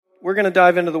we're going to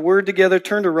dive into the Word together.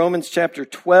 Turn to Romans chapter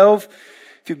 12.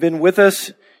 If you've been with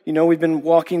us, you know we've been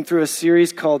walking through a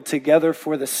series called Together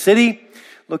for the City,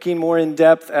 looking more in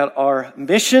depth at our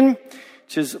mission,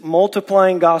 which is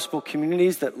multiplying gospel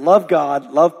communities that love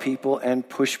God, love people, and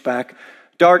push back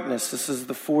darkness. This is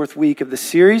the fourth week of the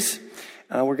series.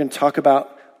 We're going to talk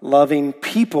about loving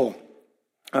people.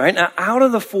 All right, now out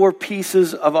of the four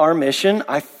pieces of our mission,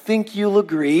 I think you'll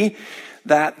agree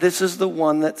that this is the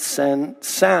one that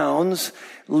sounds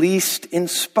least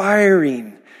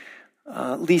inspiring,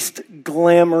 least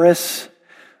glamorous,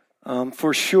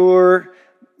 for sure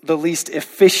the least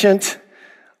efficient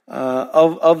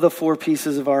of the four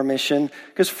pieces of our mission.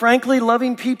 Because frankly,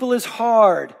 loving people is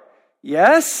hard.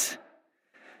 Yes?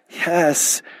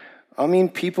 Yes. I mean,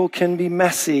 people can be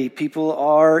messy. People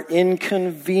are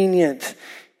inconvenient.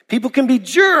 People can be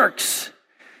jerks.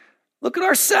 Look at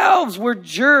ourselves. We're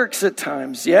jerks at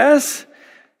times. Yes?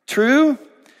 True?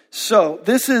 So,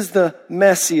 this is the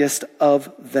messiest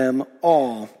of them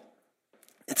all.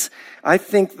 I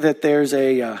think that there's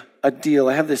a deal.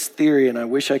 I have this theory, and I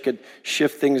wish I could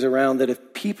shift things around, that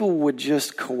if people would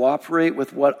just cooperate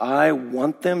with what I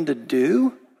want them to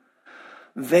do,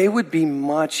 they would be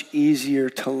much easier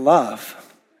to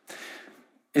love.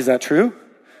 Is that true?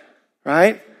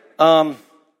 Right?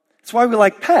 That's why we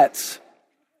like pets.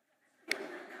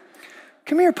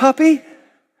 Come here, puppy.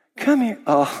 Come here.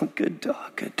 Oh, good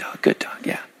dog, good dog, good dog.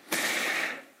 Yeah.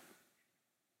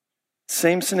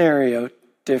 Same scenario,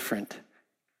 different.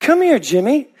 Come here,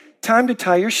 Jimmy. Time to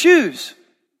tie your shoes.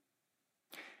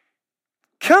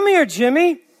 Come here,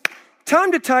 Jimmy.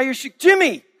 Time to tie your shoes.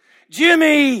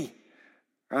 Jimmy.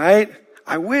 Right?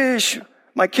 I wish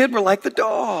my kid were like the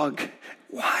dog.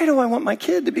 Why do I want my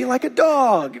kid to be like a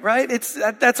dog, right?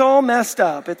 That's all messed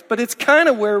up. But it's kind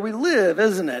of where we live,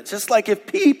 isn't it? Just like if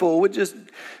people would just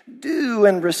do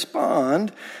and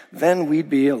respond, then we'd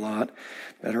be a lot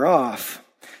better off.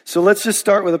 So let's just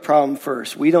start with a problem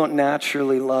first. We don't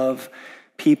naturally love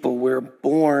people. We're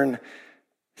born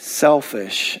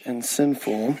selfish and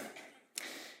sinful.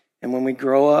 And when we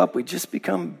grow up, we just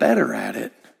become better at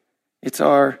it. It's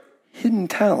our hidden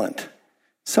talent,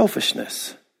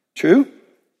 selfishness. True?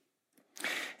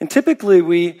 And typically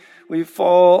we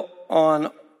fall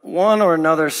on one or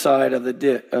another side of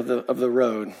the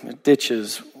road,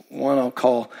 ditches. One I'll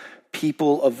call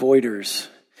people avoiders.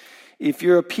 If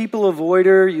you're a people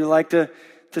avoider, you like to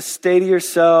stay to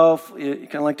yourself. You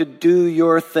kind of like to do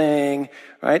your thing,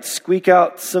 right? Squeak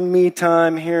out some me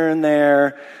time here and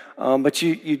there. But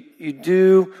you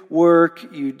do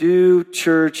work, you do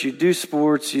church, you do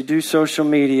sports, you do social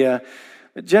media.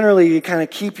 But generally, you kind of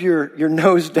keep your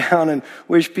nose down and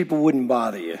wish people wouldn't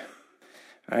bother you.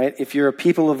 All right? If you're a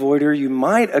people avoider, you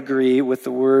might agree with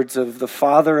the words of the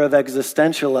father of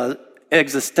existentialism,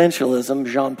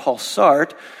 Jean-Paul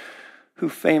Sartre, who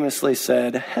famously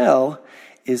said, "Hell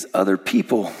is other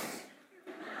people."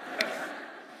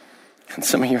 And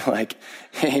some of you are like,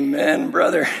 "Amen,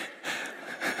 brother."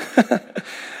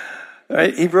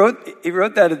 Right? He wrote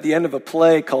that at the end of a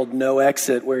play called No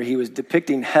Exit, where he was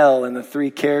depicting hell, and the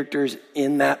three characters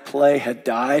in that play had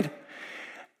died.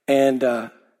 And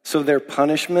so their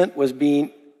punishment was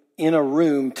being in a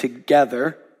room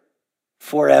together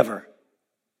forever.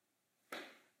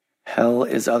 Hell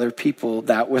is other people.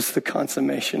 That was the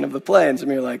consummation of the play. And some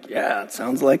of you are like, yeah, it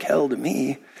sounds like hell to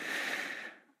me.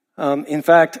 In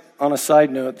fact, on a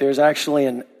side note, there's actually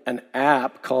an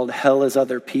app called Hell is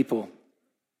Other People.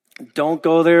 Don't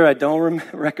go there. I don't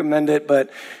recommend it, but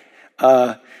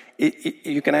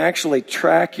you can actually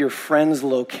track your friends'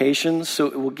 locations, so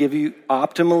it will give you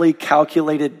optimally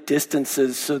calculated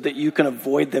distances so that you can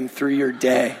avoid them through your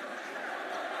day.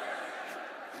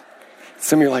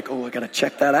 Some of you are like, oh, I got to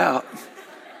check that out.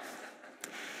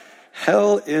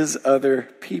 Hell is other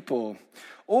people.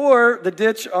 Or the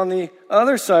ditch on the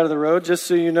other side of the road, just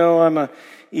so you know I'm an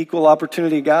equal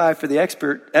opportunity guy for the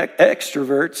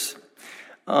extroverts.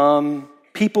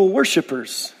 People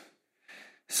worshipers.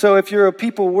 So if you're a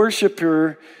people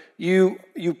worshiper, you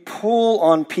pull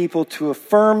on people to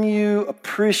affirm you,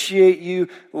 appreciate you,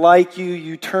 like you.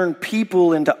 You turn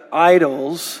people into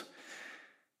idols.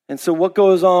 And so what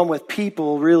goes on with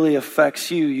people really affects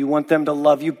you. You want them to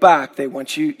love you back. You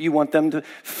want them to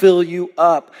fill you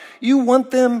up. You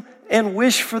want them and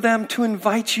wish for them to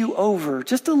invite you over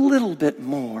just a little bit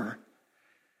more.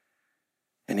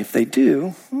 And if they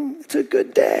do, it's a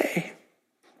good day.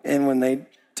 And when they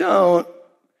don't,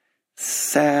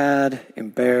 sad,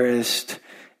 embarrassed,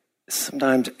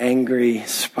 sometimes angry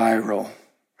spiral,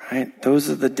 right? Those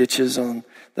are the ditches on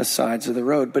the sides of the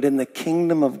road. But in the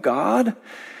kingdom of God,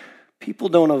 people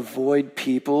don't avoid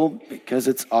people because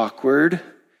it's awkward.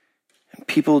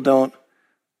 People don't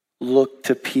look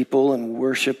to people and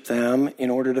worship them in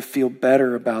order to feel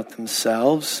better about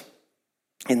themselves.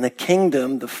 In the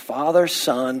kingdom, the Father,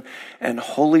 Son, and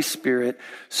Holy Spirit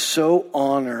so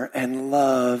honor and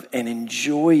love and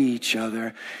enjoy each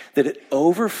other that it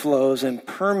overflows and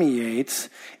permeates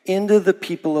into the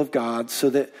people of God so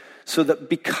that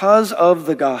because of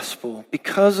the gospel,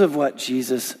 because of what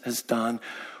Jesus has done,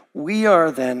 we are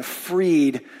then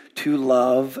freed to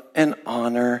love and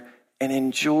honor and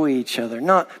enjoy each other,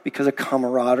 not because of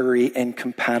camaraderie and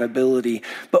compatibility,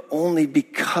 but only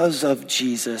because of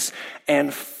Jesus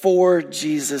and for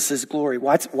Jesus' glory.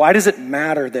 Why does it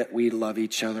matter that we love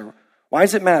each other? Why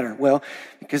does it matter? Well,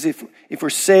 because if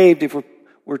we're saved, if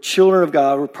we're children of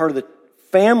God, we're part of the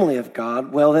family of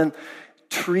God, well then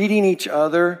treating each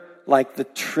other like the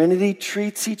Trinity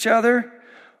treats each other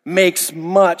makes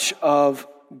much of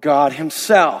God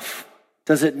himself,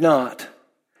 does it not?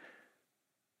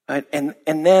 Right? And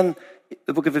then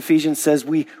the book of Ephesians says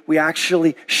we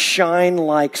actually shine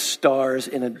like stars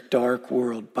in a dark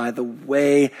world by the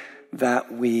way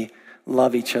that we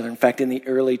love each other. In fact, in the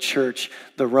early church,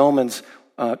 the Romans,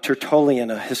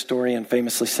 Tertullian, a historian,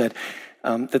 famously said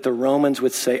that the Romans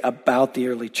would say about the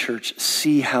early church,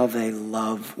 see how they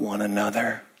love one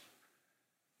another.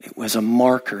 It was a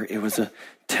marker. It was a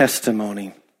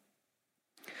testimony.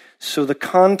 So the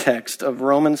context of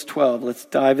Romans 12, let's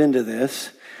dive into this.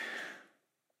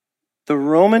 The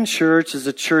Roman church is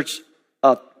a church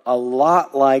a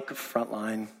lot like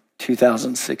Frontline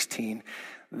 2016.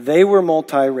 They were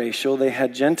multiracial. They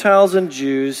had Gentiles and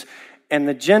Jews, and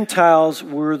the Gentiles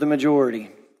were the majority.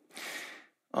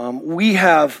 We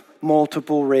have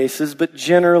multiple races, but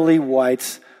generally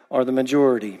whites are the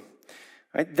majority.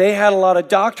 Right? They had a lot of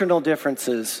doctrinal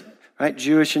differences, right?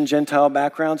 Jewish and Gentile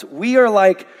backgrounds. We are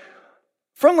like,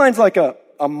 Frontline's like a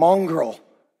mongrel,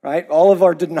 right? All of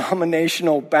our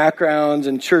denominational backgrounds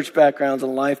and church backgrounds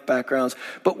and life backgrounds,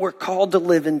 but we're called to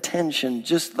live in tension,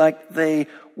 just like they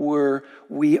were,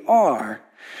 we are.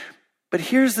 But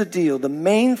here's the deal. The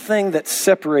main thing that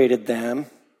separated them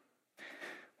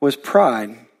was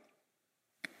pride.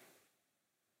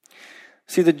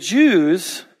 See, the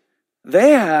Jews,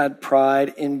 they had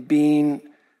pride in being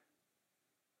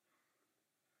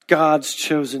God's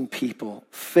chosen people,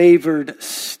 favored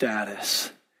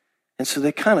status. And so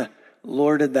they kind of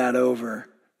lorded that over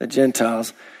the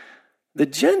Gentiles. The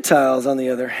Gentiles, on the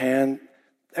other hand,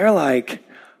 they're like,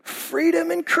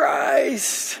 freedom in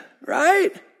Christ,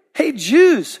 right? Hey,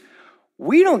 Jews,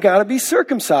 we don't got to be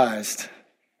circumcised.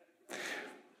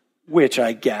 Which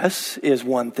I guess is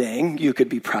one thing you could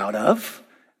be proud of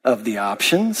the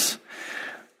options.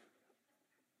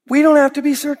 We don't have to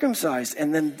be circumcised.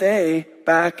 And then they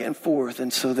back and forth.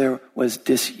 And so there was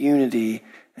disunity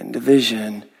and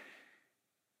division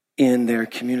in their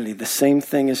community. The same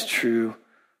thing is true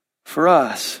for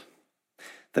us.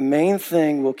 The main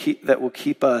thing that will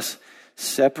keep us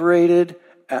separated,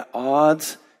 at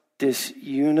odds,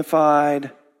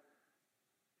 disunified,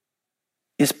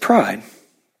 is pride.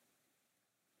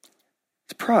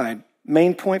 It's pride.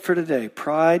 Main point for today.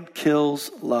 Pride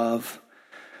kills love.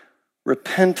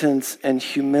 Repentance and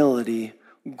humility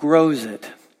grows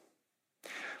it.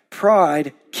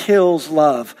 Pride kills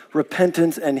love.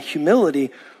 Repentance and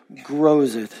humility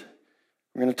grows it.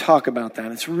 We're going to talk about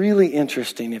that. It's really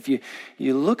interesting. If you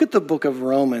look at the book of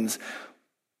Romans,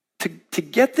 to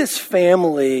get this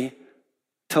family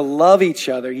to love each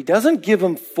other, he doesn't give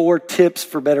them 4 tips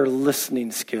for better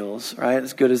listening skills, right?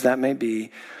 As good as that may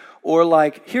be. Or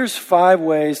like, here's 5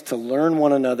 ways to learn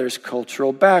one another's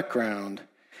cultural background.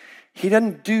 He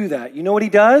doesn't do that. You know what he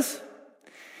does?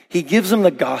 He gives them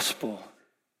the gospel.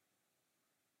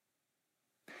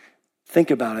 Think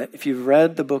about it. If you've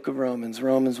read the book of Romans,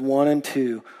 Romans 1 and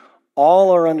 2,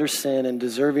 all are under sin and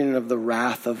deserving of the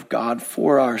wrath of God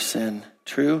for our sin.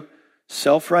 True?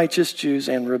 Self-righteous Jews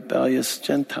and rebellious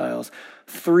Gentiles.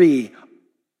 3,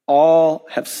 all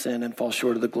have sinned and fall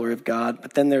short of the glory of God.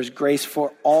 But then there's grace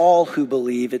for all who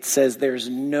believe. It says there's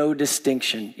no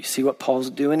distinction. You see what Paul's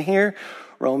doing here?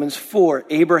 Romans 4,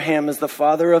 Abraham is the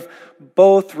father of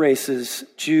both races,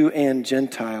 Jew and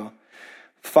Gentile.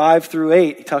 5 through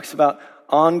 8, he talks about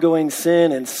ongoing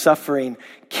sin and suffering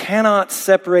cannot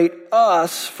separate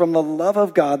us from the love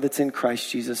of God that's in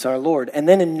Christ Jesus our Lord. And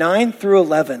then in 9 through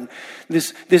 11,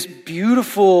 this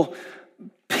beautiful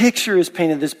picture is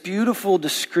painted, this beautiful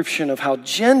description of how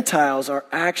Gentiles are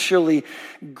actually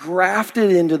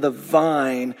grafted into the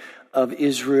vine of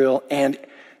Israel. And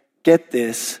get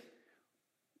this,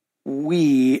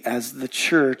 we as the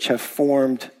church have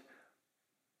formed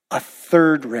a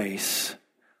third race,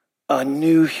 a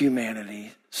new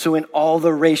humanity, So in all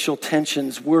the racial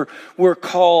tensions, we're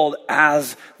called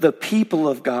as the people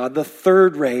of God, the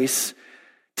third race,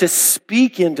 to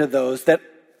speak into those that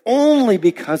only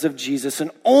because of Jesus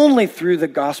and only through the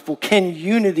gospel can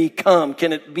unity come,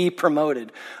 can it be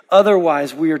promoted.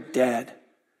 Otherwise, we are dead.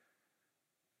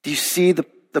 Do you see the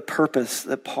purpose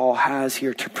that Paul has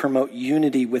here to promote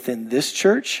unity within this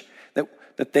church?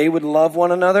 That they would love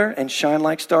one another and shine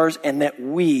like stars, and that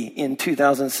we in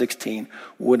 2016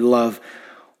 would love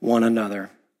one another.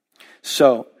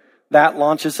 So that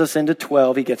launches us into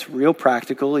 12. He gets real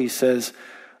practical. He says,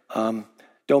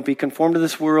 don't be conformed to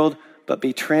this world, but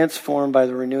be transformed by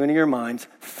the renewing of your minds.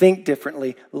 Think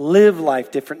differently, live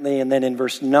life differently. And then in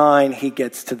verse 9, he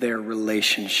gets to their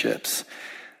relationships.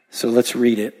 So let's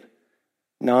read it.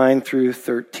 9 through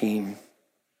 13.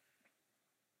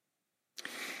 He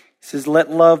says, let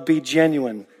love be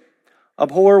genuine.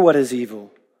 Abhor what is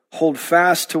evil. Hold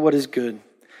fast to what is good.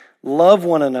 Love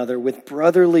one another with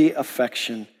brotherly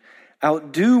affection.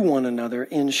 Outdo one another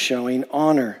in showing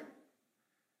honor.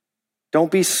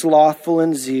 Don't be slothful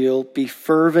in zeal. Be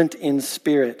fervent in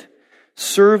spirit.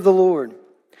 Serve the Lord.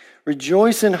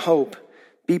 Rejoice in hope.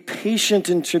 Be patient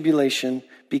in tribulation.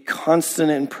 Be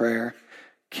constant in prayer.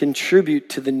 Contribute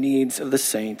to the needs of the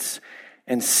saints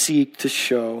and seek to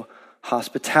show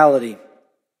hospitality.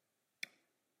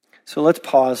 So let's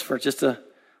pause for just a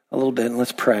little bit and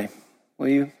let's pray. Will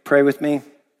you pray with me?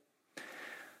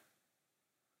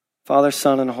 Father,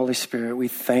 Son, and Holy Spirit, we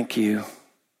thank you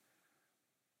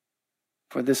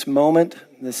for this moment,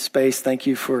 this space. Thank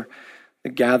you for the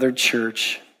gathered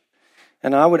church.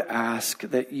 And I would ask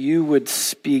that you would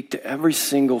speak to every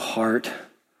single heart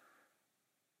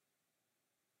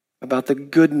about the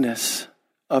goodness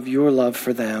of your love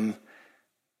for them.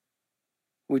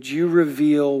 Would you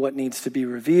reveal what needs to be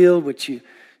revealed? Would you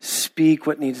speak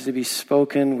what needs to be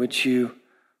spoken? Would you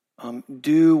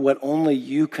do what only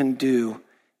you can do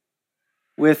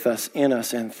with us, in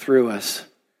us, and through us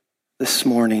this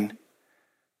morning?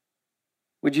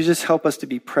 Would you just help us to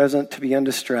be present, to be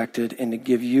undistracted, and to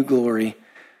give you glory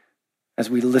as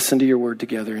we listen to your word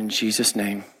together in Jesus'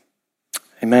 name.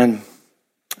 Amen.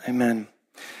 Amen.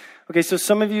 Okay, so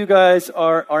some of you guys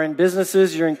are in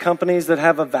businesses, you're in companies that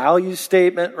have a value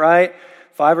statement, right?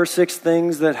 5 or 6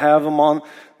 things that have them on,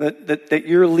 that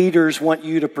your leaders want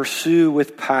you to pursue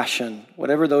with passion,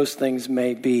 whatever those things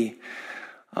may be.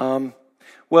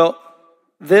 Well,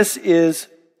 this is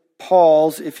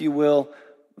Paul's, if you will,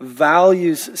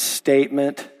 values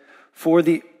statement for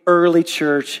the early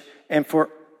church and for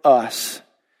us.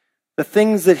 The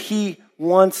things that he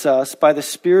wants us, by the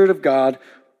Spirit of God,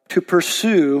 to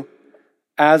pursue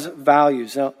as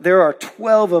values. Now, there are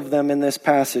 12 of them in this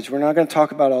passage. We're not going to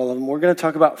talk about all of them. We're going to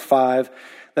talk about 5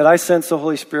 that I sense the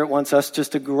Holy Spirit wants us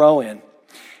just to grow in.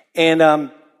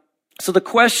 And so the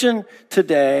question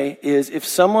today is, if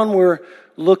someone were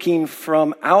looking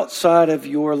from outside of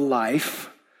your life,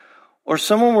 or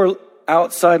someone were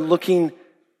outside looking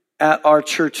at our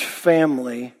church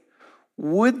family,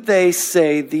 would they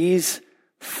say these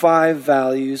 5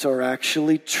 values are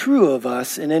actually true of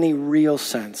us in any real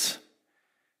sense?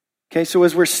 Okay, so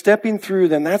as we're stepping through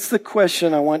them, that's the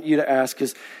question I want you to ask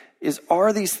is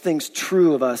are these things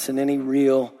true of us in any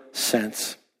real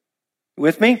sense?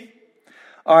 With me?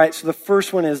 All right, so the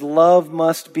first one is love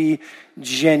must be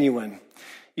genuine.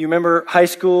 You remember high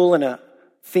school and a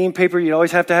theme paper, you'd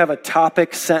always have to have a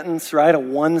topic sentence, right? A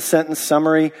 1-sentence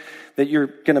summary that you're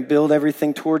going to build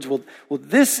everything towards. Well,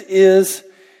 this is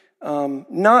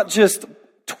not just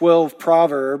 12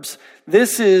 proverbs.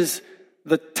 This is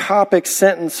the topic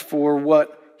sentence for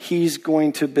what he's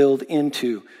going to build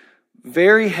into.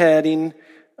 Very heading,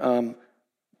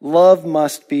 love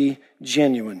must be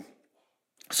genuine.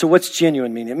 So what's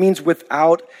genuine mean? It means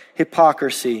without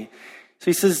hypocrisy. So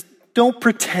he says, don't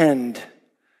pretend.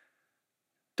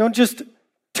 Don't just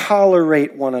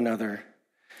tolerate one another.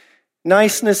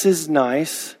 Niceness is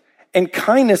nice, and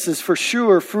kindness is for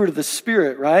sure fruit of the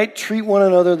Spirit, right? Treat one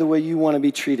another the way you want to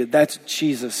be treated. That's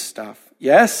Jesus stuff.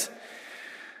 Yes?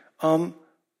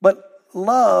 But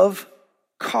love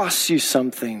costs you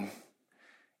something.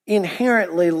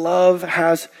 Inherently, love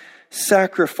has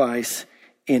sacrifice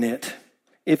in it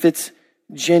if it's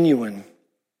genuine.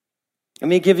 Let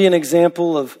me give you an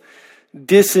example of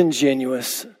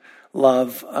disingenuous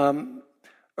love.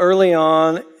 Early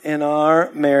on in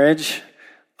our marriage,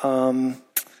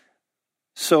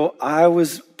 so I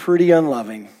was pretty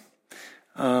unloving.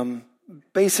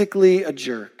 Basically a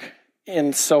jerk.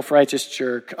 And self-righteous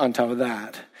jerk on top of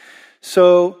that.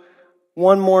 So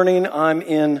one morning I'm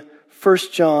in 1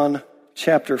 John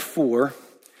chapter 4,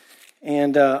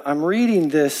 and I'm reading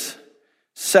this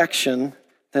section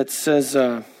that says,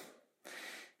 it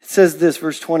says this,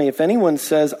 verse 20, if anyone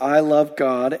says, I love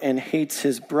God and hates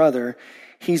his brother,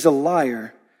 he's a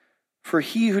liar. For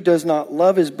he who does not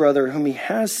love his brother whom he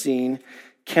has seen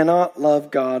cannot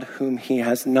love God whom he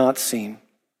has not seen.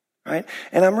 Right?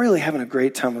 And I'm really having a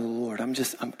great time with the Lord. I'm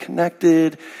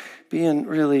connected, being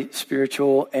really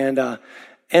spiritual. And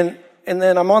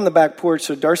then I'm on the back porch,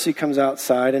 so Darcy comes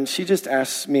outside and she just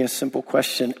asks me a simple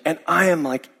question. And I am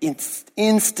like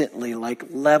instantly like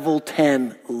level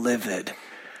 10 livid.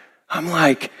 I'm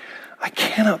like, I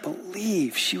cannot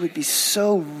believe she would be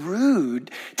so rude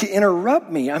to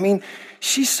interrupt me. I mean,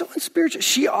 she's so unspiritual.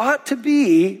 She ought to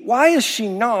be. Why is she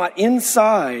not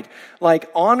inside, like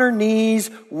on her knees,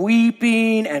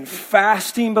 weeping and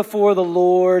fasting before the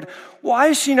Lord? Why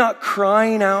is she not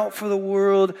crying out for the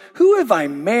world? Who have I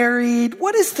married?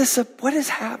 What is this? What is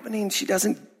happening? She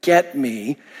doesn't get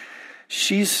me.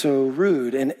 She's so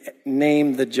rude and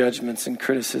named the judgments and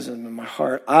criticism in my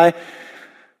heart. I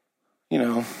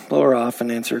blow her off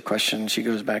and answer a question. She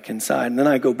goes back inside. And then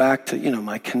I go back to,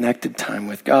 my connected time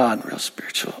with God, real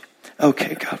spiritual.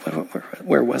 Okay, God,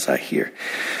 where was I here?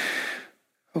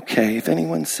 Okay, if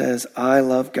anyone says, I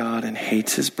love God and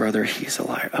hates his brother, he's a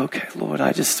liar. Okay, Lord,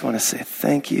 I just want to say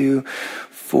thank you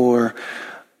for,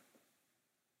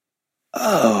 You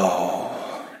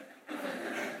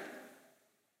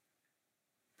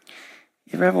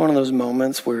ever have one of those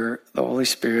moments where the Holy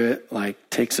Spirit,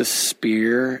 takes a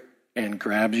spear and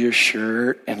grabs your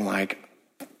shirt and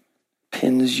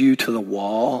pins you to the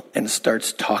wall and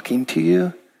starts talking to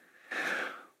you?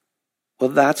 Well,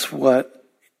 that's what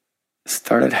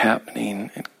started happening.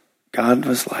 And God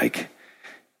was like,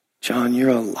 John, you're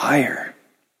a liar.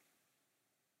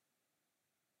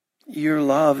 Your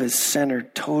love is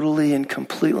centered totally and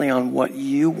completely on what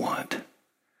you want.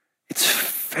 It's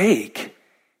fake.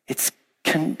 It's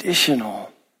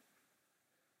conditional.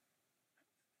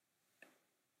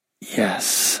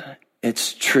 Yes,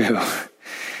 it's true.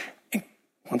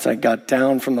 Once I got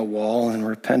down from the wall and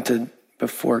repented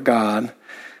before God,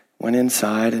 went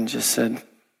inside and just said,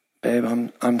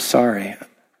 babe, I'm sorry.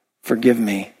 Forgive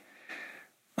me.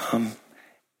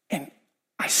 And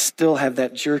I still have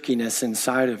that jerkiness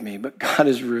inside of me, but God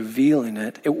is revealing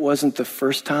it. It wasn't the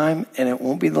first time, and it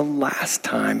won't be the last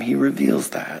time he reveals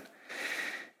that.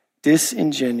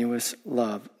 Disingenuous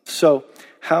love. So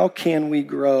how can we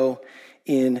grow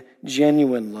in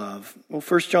genuine love? Well,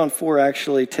 1 John 4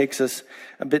 actually takes us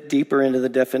a bit deeper into the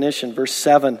definition. Verse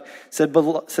 7 says,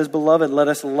 Beloved, let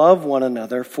us love one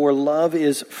another, for love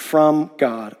is from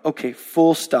God. Okay,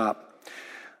 full stop.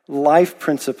 Life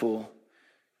principle.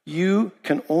 You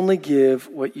can only give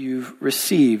what you've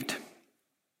received.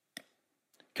 You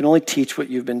can only teach what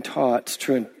you've been taught. It's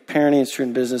true in parenting, it's true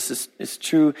in business, it's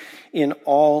true in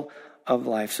all of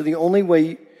life. So the only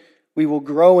way we will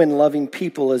grow in loving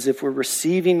people is if we're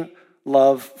receiving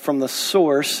love from the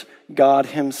source, God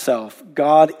himself.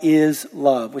 God is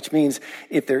love, which means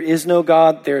if there is no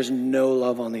God, there's no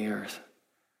love on the earth.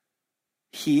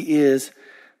 He is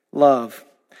love.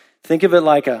 Think of it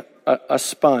like a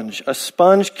sponge. A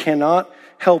sponge cannot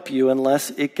help you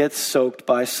unless it gets soaked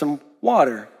by some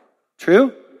water.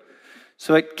 True?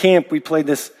 So at camp, we played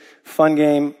this fun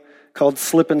game called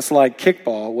slip and slide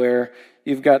kickball, where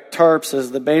you've got tarps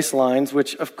as the baselines,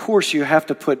 which of course you have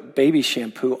to put baby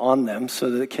shampoo on them so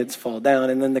that the kids fall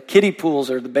down. And then the kiddie pools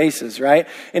are the bases, right?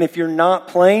 And if you're not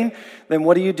playing, then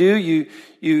what do?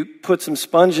 You put some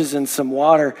sponges in some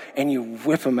water and you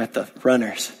whip them at the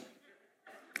runners.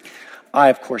 I,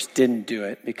 of course, didn't do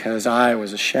it because I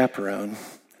was a chaperone,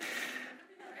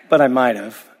 but I might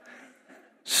have.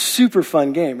 Super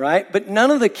fun game, right? But none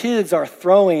of the kids are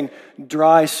throwing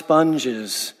dry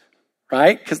sponges,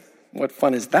 right? Because what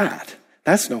fun is that?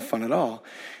 That's no fun at all.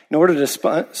 In order to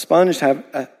sponge to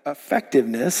have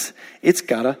effectiveness, it's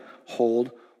got to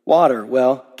hold water.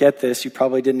 Well, get this. You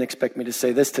probably didn't expect me to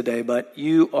say this today, but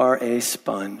you are a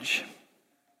sponge.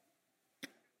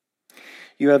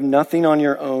 You have nothing on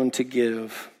your own to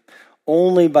give.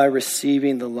 Only by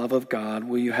receiving the love of God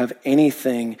will you have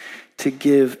anything to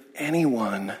give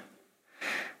anyone.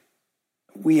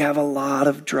 We have a lot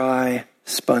of dry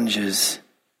sponges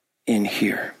in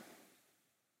here.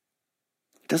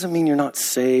 It doesn't mean you're not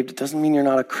saved. It doesn't mean you're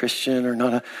not a Christian or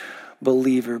not a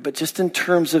believer. But just in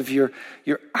terms of your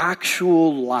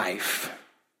actual life,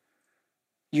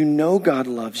 you know God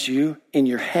loves you in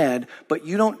your head, but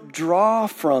you don't draw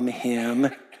from him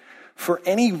for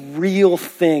any real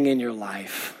thing in your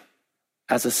life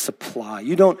as a supply.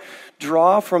 You don't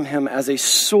draw from him as a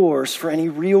source for any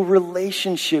real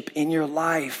relationship in your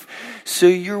life. So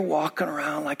you're walking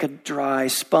around like a dry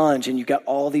sponge, and you got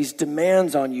all these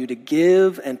demands on you to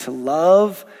give and to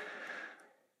love.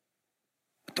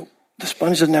 But the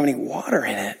sponge doesn't have any water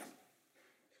in it.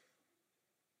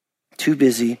 Too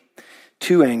busy,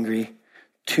 too angry,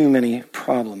 too many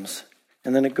problems.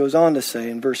 And then it goes on to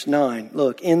say in verse 9,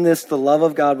 look, in this the love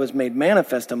of God was made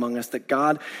manifest among us, that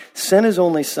God sent his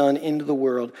only Son into the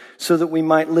world so that we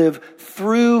might live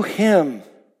through him.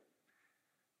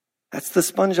 That's the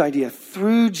sponge idea.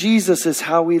 Through Jesus is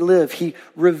how we live. He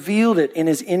revealed it in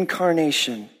his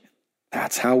incarnation.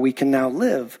 That's how we can now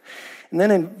live. And then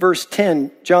in verse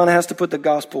 10, John has to put the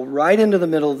gospel right into the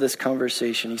middle of this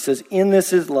conversation. He says, in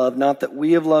this is love, not that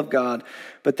we have loved God,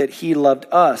 but that he loved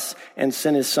us and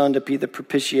sent his Son to be the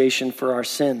propitiation for our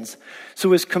sins.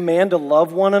 So his command to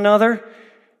love one another,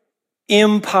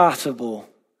 impossible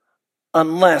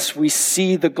unless we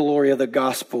see the glory of the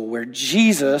gospel, where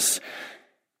Jesus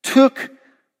took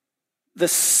the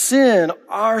sin,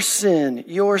 our sin,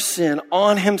 your sin,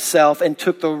 on himself and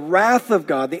took the wrath of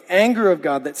God, the anger of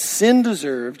God that sin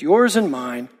deserved, yours and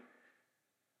mine,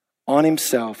 on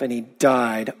himself, and he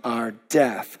died our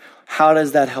death. How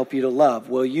does that help you to love?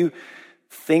 Well, you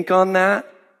think on that,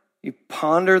 you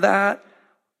ponder that,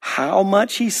 how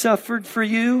much he suffered for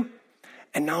you,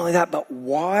 and not only that, but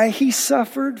why he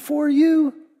suffered for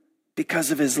you,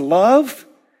 because of his love.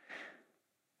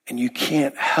 And you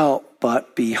can't help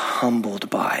but be humbled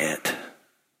by it.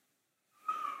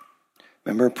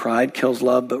 Remember, pride kills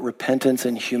love, but repentance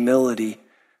and humility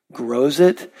grows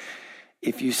it.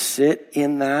 If you sit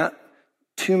in that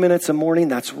 2 minutes a morning,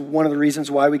 that's one of the reasons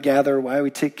why we gather, why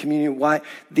we take communion, why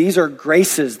these are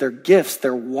graces, they're gifts,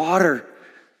 they're water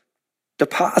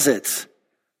deposits,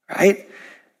 right?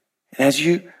 And as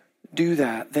you do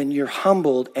that, then you're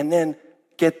humbled, and then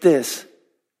get this,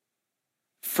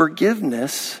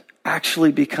 forgiveness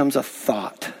actually becomes a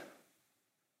thought.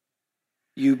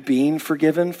 You being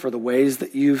forgiven for the ways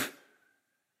that you've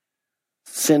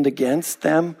sinned against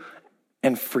them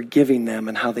and forgiving them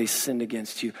and how they sinned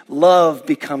against you. Love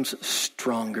becomes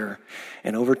stronger.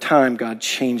 And over time, God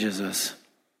changes us.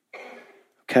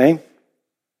 Okay?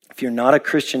 If you're not a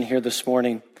Christian here this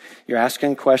morning, you're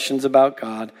asking questions about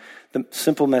God, the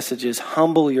simple message is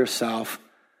humble yourself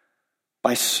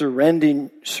by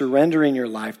surrendering your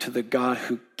life to the God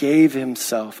who gave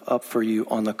himself up for you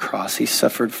on the cross. He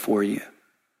suffered for you.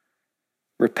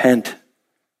 Repent.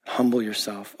 Humble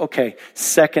yourself. Okay,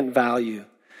 second value.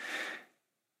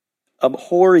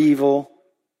 Abhor evil.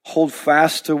 Hold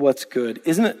fast to what's good.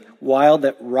 Isn't it wild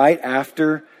that right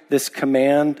after this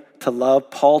command to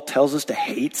love, Paul tells us to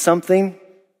hate something?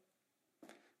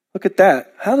 Look at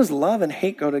that. How does love and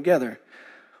hate go together?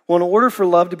 Well, in order for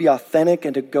love to be authentic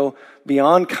and to go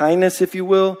beyond kindness, if you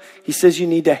will, he says you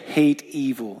need to hate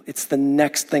evil. It's the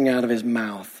next thing out of his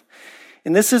mouth.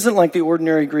 And this isn't like the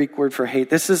ordinary Greek word for hate.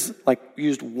 This is like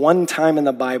used one time in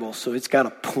the Bible, so it's got a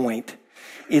point.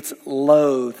 It's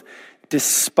loathe,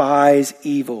 despise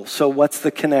evil. So what's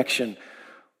the connection?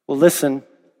 Well, listen,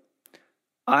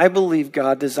 I believe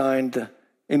God designed the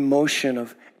emotion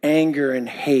of anger and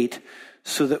hate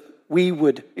so that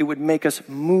it would make us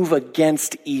move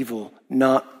against evil,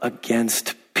 not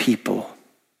against people.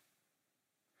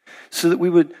 So that we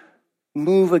would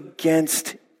move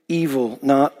against evil,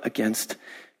 not against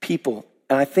people.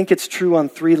 And I think it's true on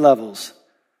 3 levels.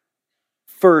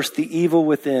 First, the evil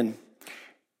within.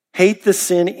 Hate the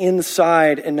sin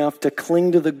inside enough to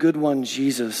cling to the good one,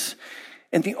 Jesus.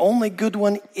 And the only good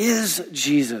one is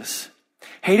Jesus.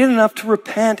 Hate it enough to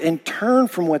repent and turn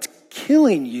from what's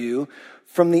killing you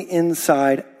from the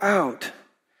inside out.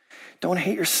 Don't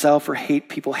hate yourself or hate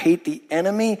people. Hate the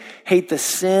enemy, hate the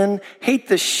sin, hate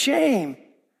the shame.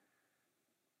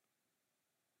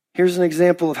 Here's an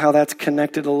example of how that's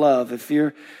connected to love. If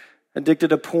you're addicted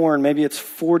to porn, maybe it's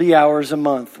 40 hours a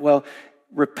month. Well,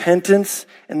 repentance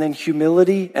and then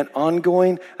humility and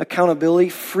ongoing accountability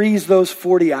frees those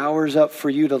 40 hours up for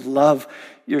you to love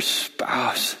your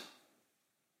spouse.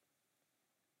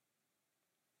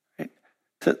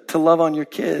 To love on your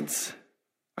kids,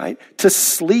 right? To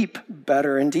sleep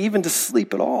better and even to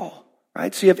sleep at all,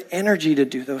 right? So you have energy to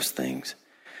do those things.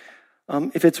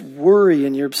 If it's worry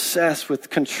and you're obsessed with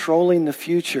controlling the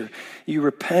future, you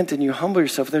repent and you humble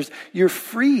yourself. You're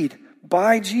freed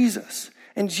by Jesus.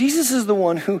 And Jesus is the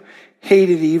one who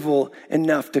hated evil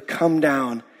enough to come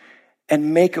down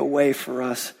and make a way for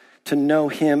us to know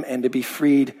him and to be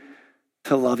freed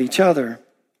to love each other,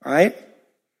 right?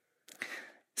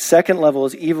 Second level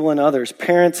is evil in others.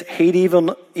 Parents hate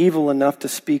evil enough to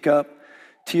speak up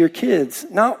to your kids.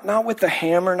 Not with the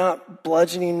hammer, not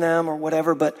bludgeoning them or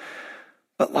whatever, but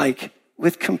like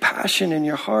with compassion in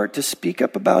your heart to speak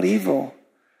up about evil.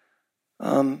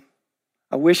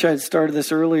 I wish I had started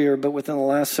this earlier, but within the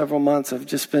last several months, I've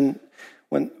just been,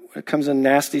 when it comes to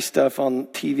nasty stuff on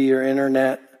TV or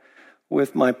internet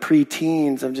with my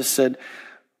preteens, I've just said,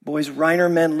 boys, Riner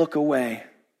men, look away.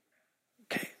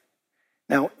 Okay.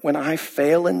 Now, when I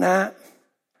fail in that,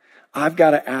 I've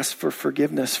got to ask for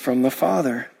forgiveness from the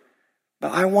Father.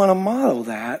 But I want to model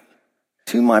that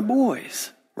to my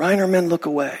boys. Riner men, look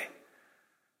away.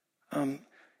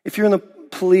 If you're in the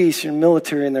police, you're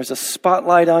military, and there's a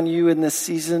spotlight on you in this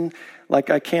season, like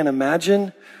I can't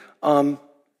imagine,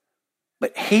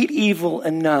 but hate evil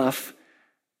enough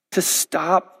to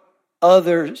stop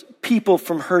people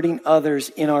from hurting others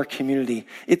in our community.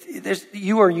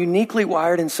 You are uniquely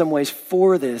wired in some ways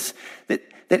for this,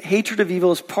 that hatred of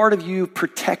evil is part of you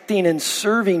protecting and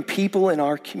serving people in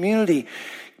our community.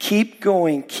 Keep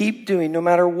going, keep doing, no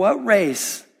matter what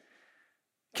race,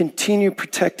 continue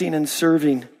protecting and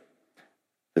serving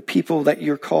the people that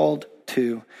you're called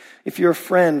to. If you're a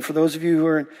friend, for those of you who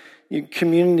are in your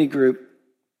community group,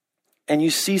 and you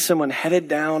see someone headed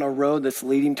down a road that's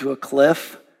leading to a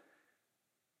cliff,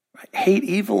 right, hate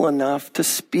evil enough to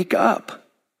speak up.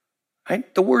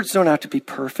 Right? The words don't have to be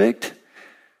perfect.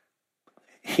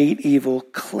 Hate evil,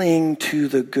 cling to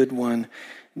the good one,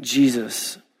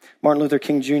 Jesus. Martin Luther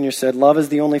King Jr. said, love is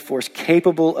the only force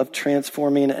capable of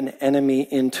transforming an enemy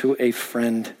into a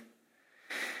friend.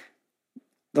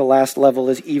 The last level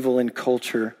is evil in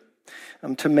culture.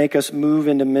 To make us move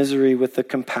into misery with the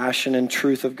compassion and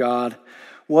truth of God.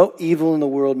 What evil in the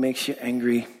world makes you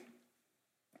angry?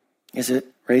 Is it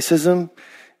racism?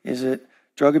 Is it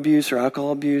drug abuse or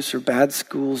alcohol abuse or bad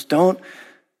schools? Don't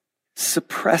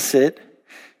suppress it.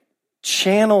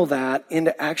 Channel that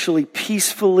into actually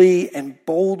peacefully and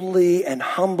boldly and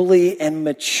humbly and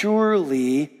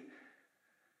maturely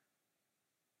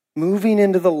moving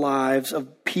into the lives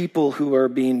of people who are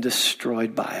being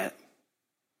destroyed by it.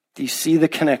 Do you see the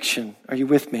connection? Are you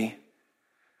with me?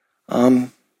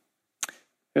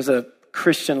 There's a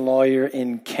Christian lawyer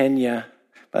in Kenya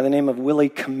by the name of Willie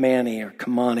Kimani or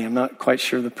Kimani. I'm not quite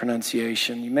sure the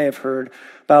pronunciation. You may have heard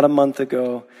about a month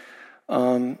ago.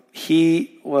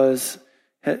 He was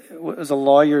a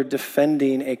lawyer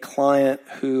defending a client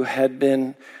who had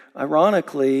been,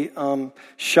 ironically,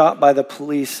 shot by the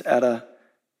police at a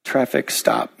traffic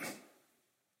stop.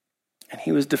 And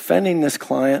he was defending this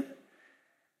client.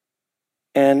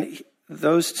 And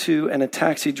those two and a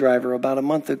taxi driver about a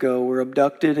month ago were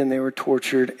abducted and they were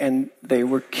tortured and they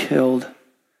were killed.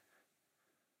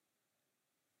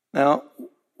 Now,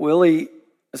 Willie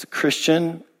is a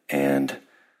Christian and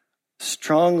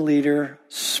strong leader,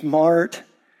 smart.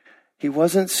 He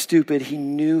wasn't stupid. He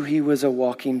knew he was a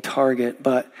walking target,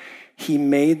 but he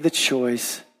made the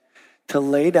choice to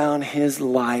lay down his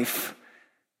life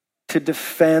to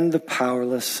defend the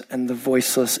powerless and the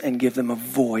voiceless and give them a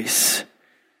voice.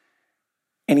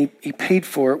 And he paid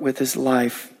for it with his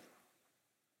life.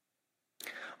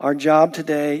 Our job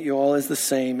today, you all, is the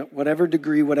same. At whatever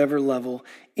degree, whatever level,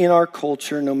 in our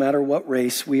culture, no matter what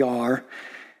race we are,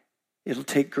 it'll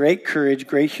take great courage,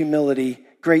 great humility,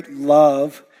 great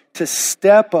love to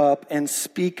step up and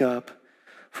speak up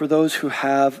for those who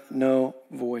have no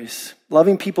voice.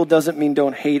 Loving people doesn't mean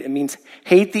don't hate. It means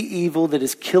hate the evil that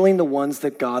is killing the ones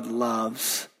that God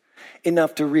loves,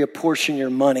 enough to reapportion your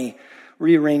money,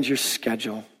 rearrange your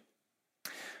schedule.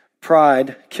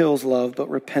 Pride kills love, but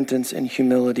repentance and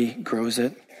humility grows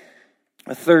it.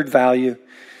 A third value,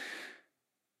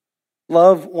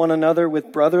 love one another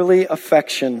with brotherly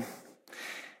affection.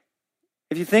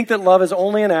 If you think that love is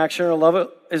only an action or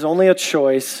love is only a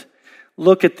choice,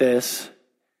 look at this.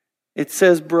 It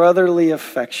says brotherly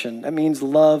affection. That means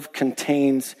love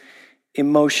contains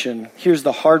emotion. Here's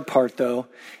the hard part, though.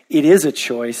 It is a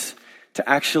choice to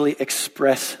actually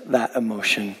express that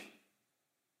emotion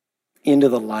into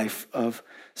the life of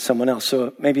someone else.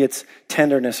 So maybe it's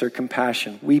tenderness or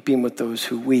compassion, weeping with those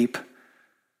who weep.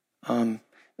 Maybe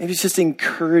it's just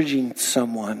encouraging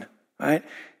someone, right?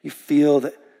 You feel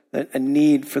that a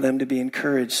need for them to be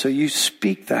encouraged, so you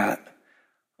speak that.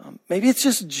 Maybe it's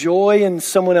just joy in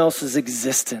someone else's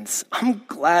existence. I'm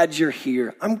glad you're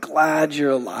here. I'm glad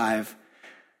you're alive.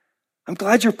 I'm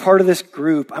glad you're part of this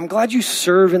group. I'm glad you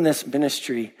serve in this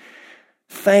ministry.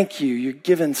 Thank you. You're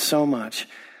given so much.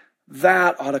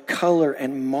 That ought to color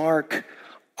and mark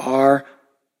our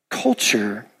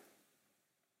culture.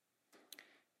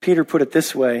 Peter put it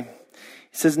this way.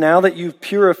 He says, now that you've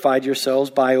purified yourselves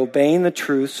by obeying the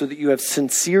truth so that you have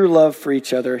sincere love for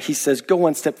each other, he says, go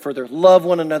one step further. Love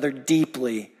one another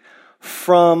deeply.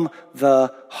 from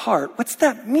the heart. What's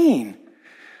that mean?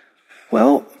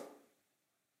 Well,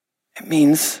 it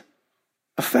means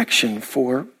affection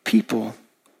for people.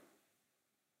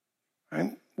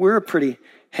 Right? We're a pretty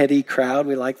heady crowd.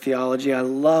 We like theology. I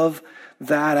love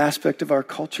that aspect of our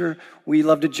culture. We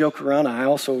love to joke around. I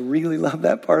also really love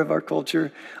that part of our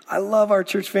culture. I love our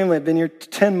church family. I've been here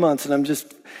 10 months and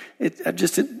I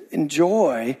just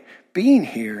enjoy being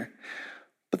here.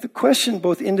 But the question,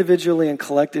 both individually and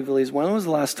collectively, is when was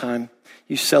the last time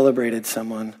you celebrated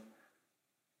someone?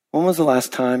 When was the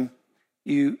last time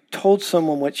you told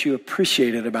someone what you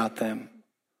appreciated about them,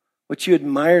 what you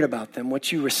admired about them,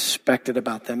 what you respected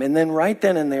about them? And then right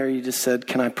then and there, you just said,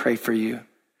 can I pray for you?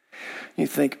 You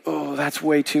think, oh, that's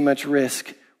way too much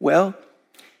risk. Well,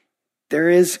 there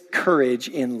is courage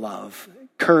in love.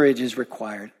 Courage is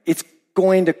required. It's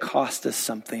going to cost us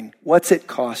something. What's it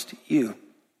cost you?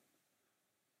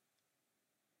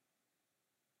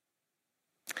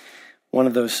 One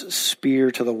of those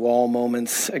spear to the wall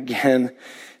moments, again,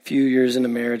 a few years into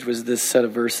marriage, was this set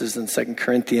of verses in 2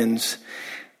 Corinthians.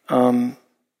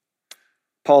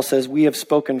 Paul says, we have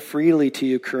spoken freely to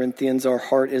you, Corinthians. Our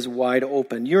heart is wide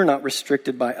open. You're not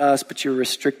restricted by us, but you're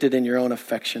restricted in your own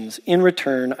affections. In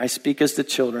return, I speak as to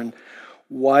children.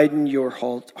 Widen your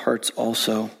hearts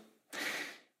also.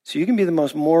 So you can be the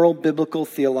most moral, biblical,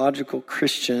 theological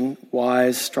Christian,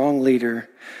 wise, strong leader,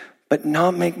 but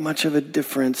not make much of a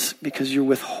difference because you're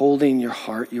withholding your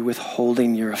heart, you're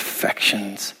withholding your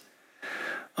affections.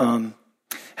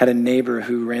 Had a neighbor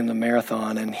who ran the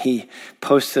marathon, and he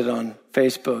posted on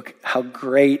Facebook how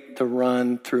great the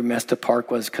run through Mesta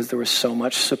Park was because there was so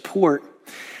much support.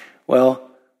 Well,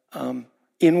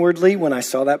 inwardly, when I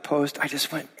saw that post, I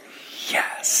just went,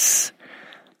 yes,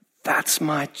 that's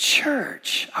my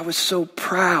church. I was so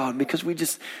proud because we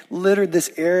just littered this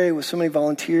area with so many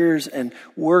volunteers and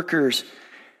workers.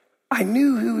 I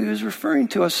knew who he was referring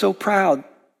to. I was so proud.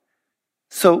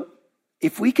 So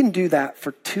if we can do that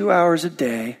for 2 hours a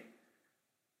day,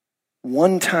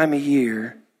 one time a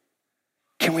year,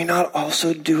 can we not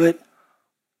also do it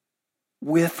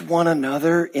with one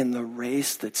another in the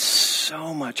race that's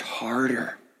so much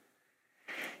harder?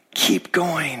 Keep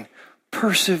going.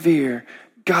 Persevere.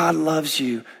 God loves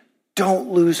you.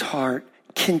 Don't lose heart.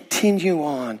 Continue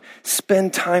on.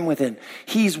 Spend time with him.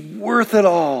 He's worth it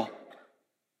all.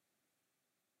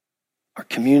 Our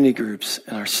community groups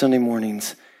and our Sunday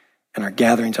mornings and our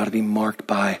gatherings ought to be marked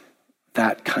by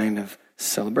that kind of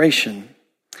celebration.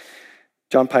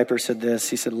 John Piper said this.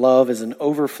 He said, love is an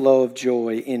overflow of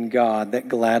joy in God that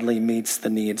gladly meets the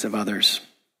needs of others.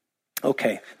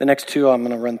 Okay, the next two I'm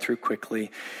going to run through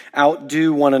quickly.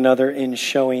 Outdo one another in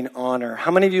showing honor.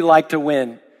 How many of you like to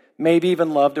win? Maybe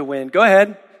even love to win. Go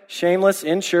ahead. Shameless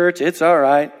in church. It's all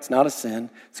right. It's not a sin.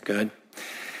 It's good.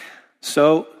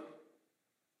 So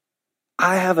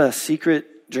I have a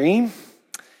secret dream.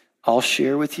 I'll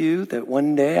share with you that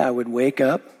one day I would wake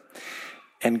up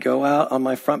and go out on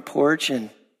my front porch,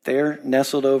 and there,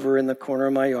 nestled over in the corner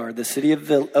of my yard, the city of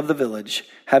the village,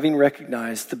 having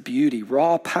recognized the beauty,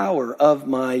 raw power of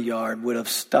my yard, would have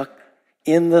stuck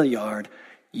in the yard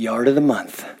of the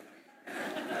month.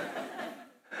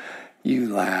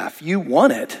 You laugh. You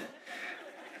want it.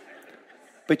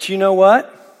 But you know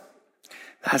what?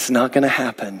 That's not going to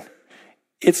happen.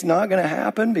 It's not going to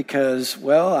happen because,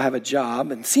 well, I have a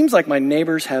job, and it seems like my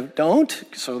neighbors don't,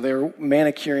 so they're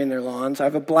manicuring their lawns. I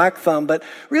have a black thumb, but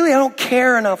really I don't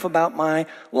care enough about my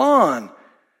lawn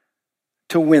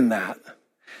to win that.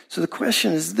 So the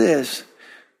question is this,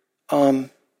 do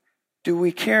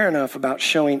we care enough about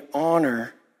showing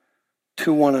honor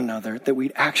to one another that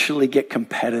we'd actually get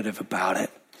competitive about it,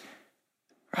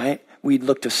 right? We'd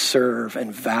look to serve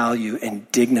and value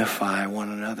and dignify one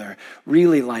another,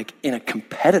 really like in a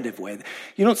competitive way.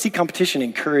 You don't see competition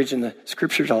encouraged in the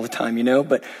scriptures all the time,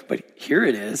 but here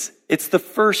it is. It's the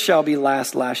first shall be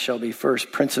last, last shall be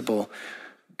first principle,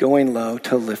 going low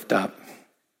to lift up.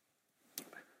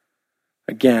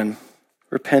 Again,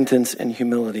 repentance and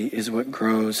humility is what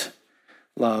grows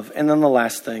love. And then the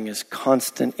last thing is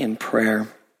constant in prayer.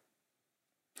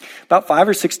 About 5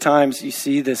 or 6 times you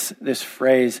see this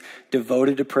phrase,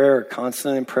 devoted to prayer or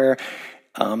constant in prayer,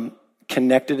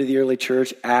 connected to the early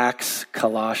church, Acts,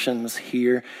 Colossians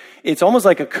here. It's almost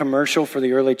like a commercial for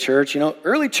the early church.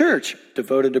 Early church,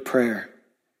 devoted to prayer.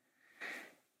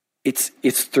 It's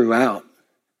throughout.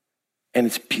 And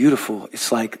it's beautiful.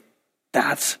 It's like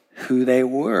that's who they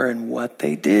were and what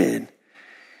they did.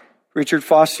 Richard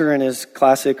Foster, in his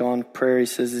classic on prayer, he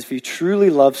says, if you truly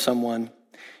love someone,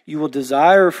 you will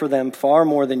desire for them far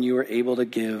more than you are able to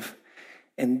give,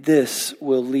 and this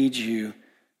will lead you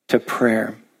to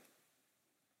prayer.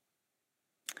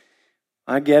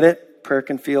 I get it. Prayer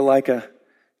can feel like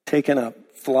taking a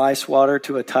fly swatter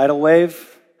to a tidal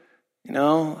wave.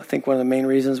 I think one of the main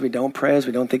reasons we don't pray is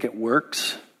we don't think it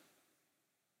works.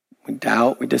 We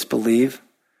doubt, we disbelieve.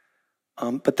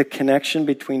 But the connection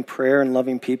between prayer and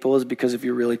loving people is because if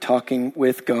you're really talking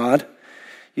with God,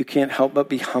 you can't help but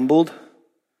be humbled.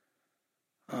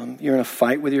 You're in a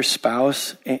fight with your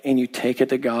spouse and you take it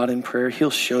to God in prayer. He'll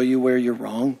show you where you're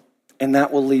wrong, and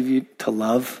that will lead you to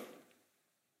love.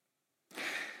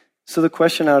 So the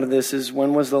question out of this is,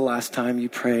 when was the last time you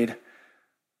prayed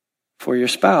for your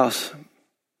spouse?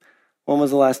 When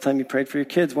was the last time you prayed for your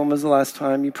kids? When was the last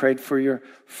time you prayed for your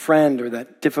friend or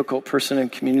that difficult person in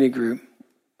community group?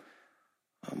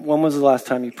 When was the last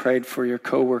time you prayed for your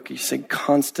coworker? You stay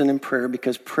constant in prayer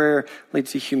because prayer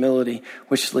leads to humility,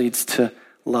 which leads to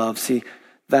love. See,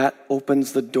 that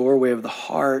opens the doorway of the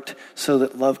heart so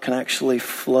that love can actually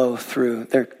flow through.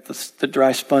 The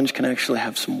dry sponge can actually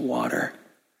have some water.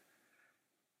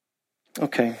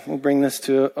 Okay, we'll bring this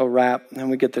to a wrap, and then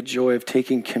we get the joy of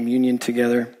taking communion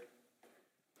together.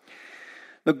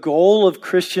 The goal of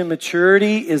Christian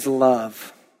maturity is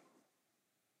love.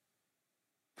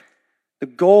 The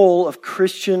goal of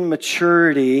Christian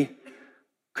maturity,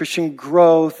 Christian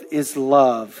growth, is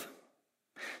love.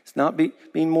 It's not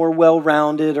being more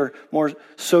well-rounded or more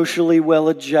socially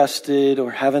well-adjusted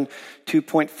or having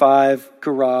 2.5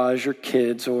 garage or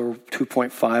kids or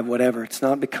 2.5 whatever. It's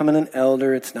not becoming an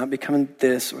elder. It's not becoming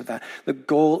this or that. The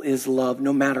goal is love,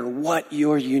 no matter what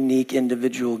your unique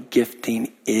individual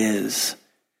gifting is.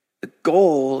 The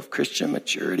goal of Christian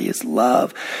maturity is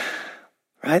love.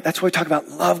 Right? That's why we talk about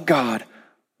love God,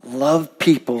 love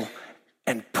people,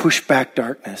 and push back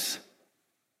darkness.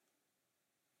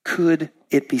 Could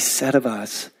it be said of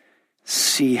us,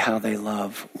 see how they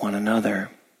love one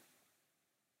another?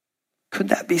 Could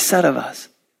that be said of us?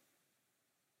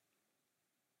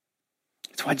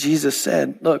 It's why Jesus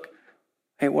said, look,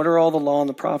 hey, what are all the law and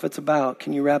the prophets about?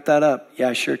 Can you wrap that up? Yeah,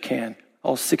 I sure can.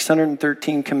 All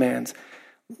 613 commands.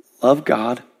 Love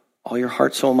God, all your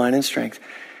heart, soul, mind, and strength,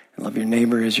 and love your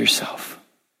neighbor as yourself.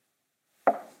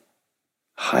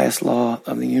 Highest law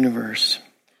of the universe.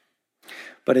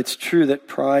 But it's true that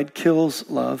pride kills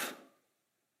love.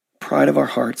 Pride of our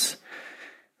hearts.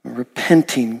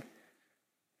 Repenting.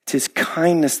 It's His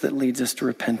kindness that leads us to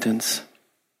repentance.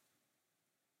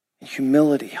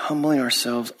 Humility, humbling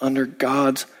ourselves under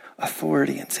God's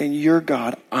authority and saying, you're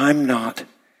God, I'm not,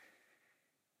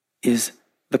 is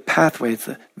the pathway,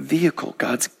 the vehicle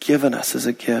God's given us as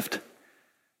a gift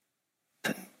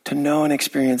to know and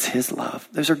experience His love.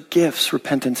 Those are gifts,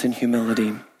 repentance and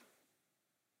humility.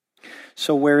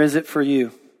 So where is it for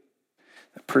you?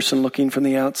 A person looking from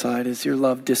the outside, is your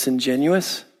love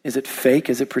disingenuous? Is it fake?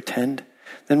 Is it pretend?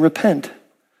 Then repent.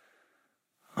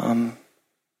 Are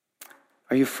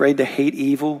you afraid to hate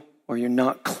evil, or you're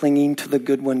not clinging to the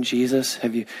good one, Jesus?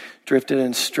 Have you drifted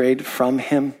and strayed from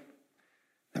Him?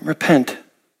 Then repent.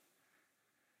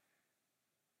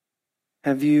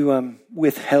 Have you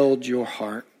withheld your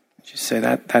heart? Did you say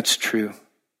that's true?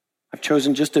 I've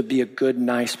chosen just to be a good,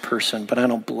 nice person, but I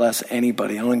don't bless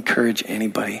anybody. I don't encourage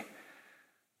anybody.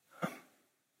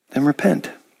 Then repent.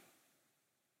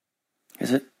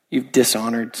 Is it you've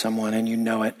dishonored someone and you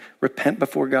know it? Repent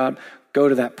before God. Go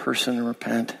to that person and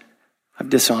repent. I've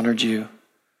dishonored you.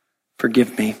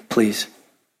 Forgive me, please.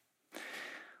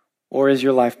 Or is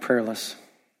your life prayerless?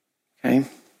 Okay?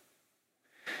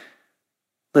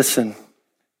 Listen,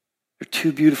 there are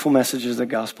two beautiful messages of the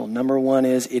gospel. Number one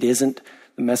is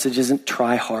the message isn't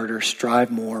try harder,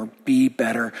 strive more, be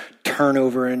better, turn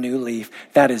over a new leaf.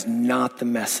 That is not the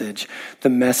message. The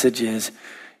message is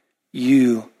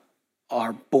you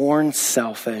are born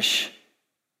selfish.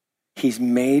 He's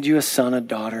made you a son, a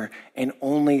daughter, and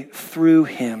only through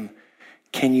Him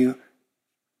can you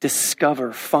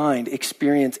discover, find,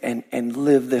 experience, and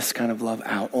live this kind of love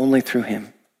out. Only through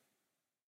Him.